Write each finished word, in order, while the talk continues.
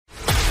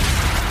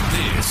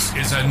This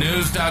is a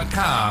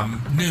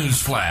News.com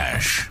news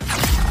flash.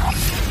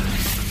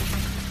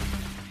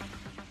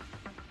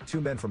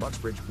 Two men from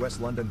Uxbridge,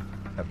 West London,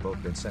 have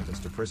both been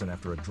sentenced to prison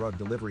after a drug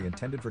delivery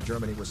intended for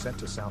Germany was sent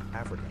to South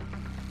Africa.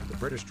 The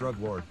British drug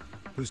lord,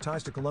 whose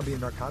ties to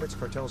Colombian narcotics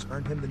cartels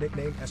earned him the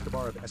nickname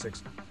Escobar of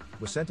Essex,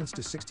 was sentenced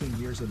to 16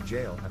 years in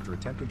jail after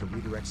attempting to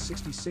redirect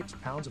 66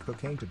 pounds of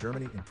cocaine to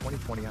Germany in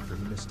 2020 after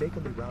he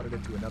mistakenly routed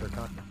it to another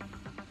continent.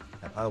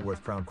 At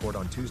Isleworth Crown Court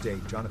on Tuesday,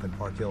 Jonathan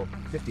Parkhill,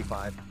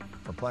 55,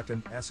 from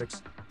Clacton,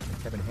 Essex,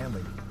 and Kevin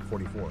Hanley,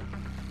 44,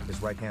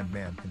 his right-hand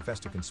man,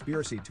 confessed to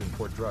conspiracy to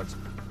import drugs,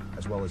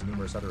 as well as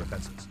numerous other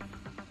offenses.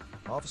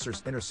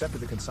 Officers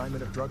intercepted the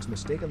consignment of drugs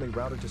mistakenly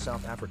routed to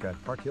South Africa.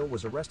 Parkhill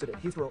was arrested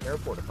at Heathrow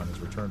Airport upon his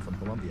return from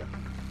Colombia.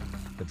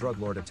 The drug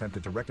lord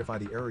attempted to rectify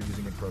the error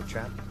using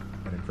EncroChat,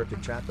 an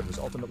encrypted chat that was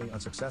ultimately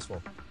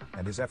unsuccessful,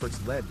 and his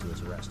efforts led to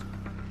his arrest.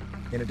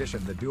 In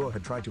addition, the duo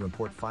had tried to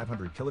import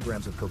 500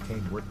 kilograms of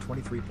cocaine worth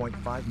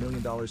 $23.5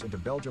 million into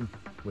Belgium,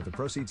 with the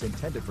proceeds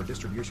intended for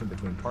distribution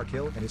between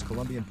Parkhill and his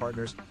Colombian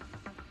partners.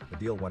 The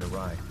deal went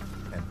awry,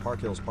 and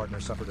Parkhill's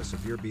partner suffered a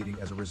severe beating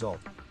as a result.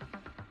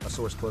 A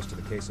source close to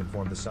the case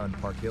informed The Sun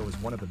Parkhill is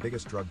one of the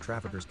biggest drug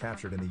traffickers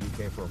captured in the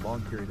UK for a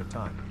long period of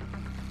time.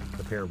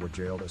 The pair were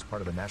jailed as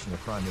part of the National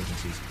Crime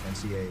Agency's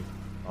NCA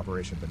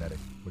Operation Venetic,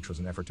 which was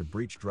an effort to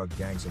breach drug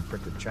gangs'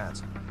 encrypted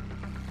chats.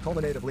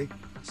 Culminatively,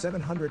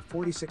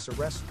 746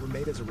 arrests were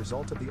made as a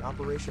result of the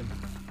operation,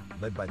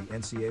 led by the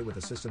NCA with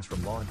assistance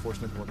from law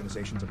enforcement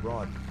organizations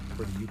abroad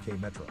for the UK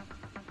Metro.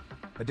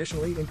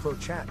 Additionally,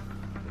 EncroChat,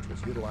 which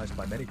was utilized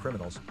by many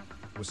criminals,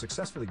 was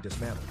successfully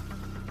dismantled.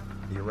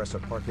 The arrest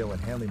of Parkhill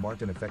and Hanley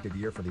marked an effective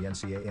year for the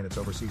NCA and its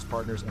overseas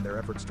partners in their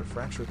efforts to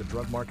fracture the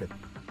drug market.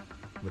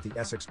 With the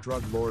Essex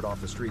drug lord off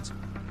the streets,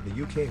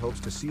 the UK hopes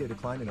to see a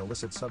decline in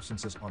illicit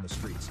substances on the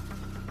streets.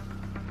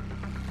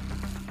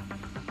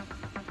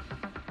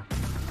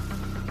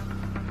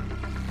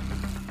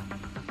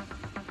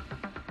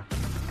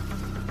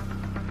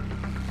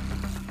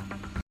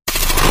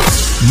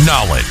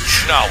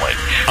 Knowledge.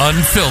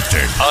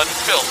 Unfiltered.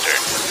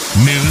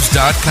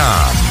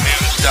 News.com.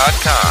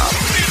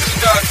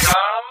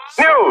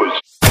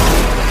 News.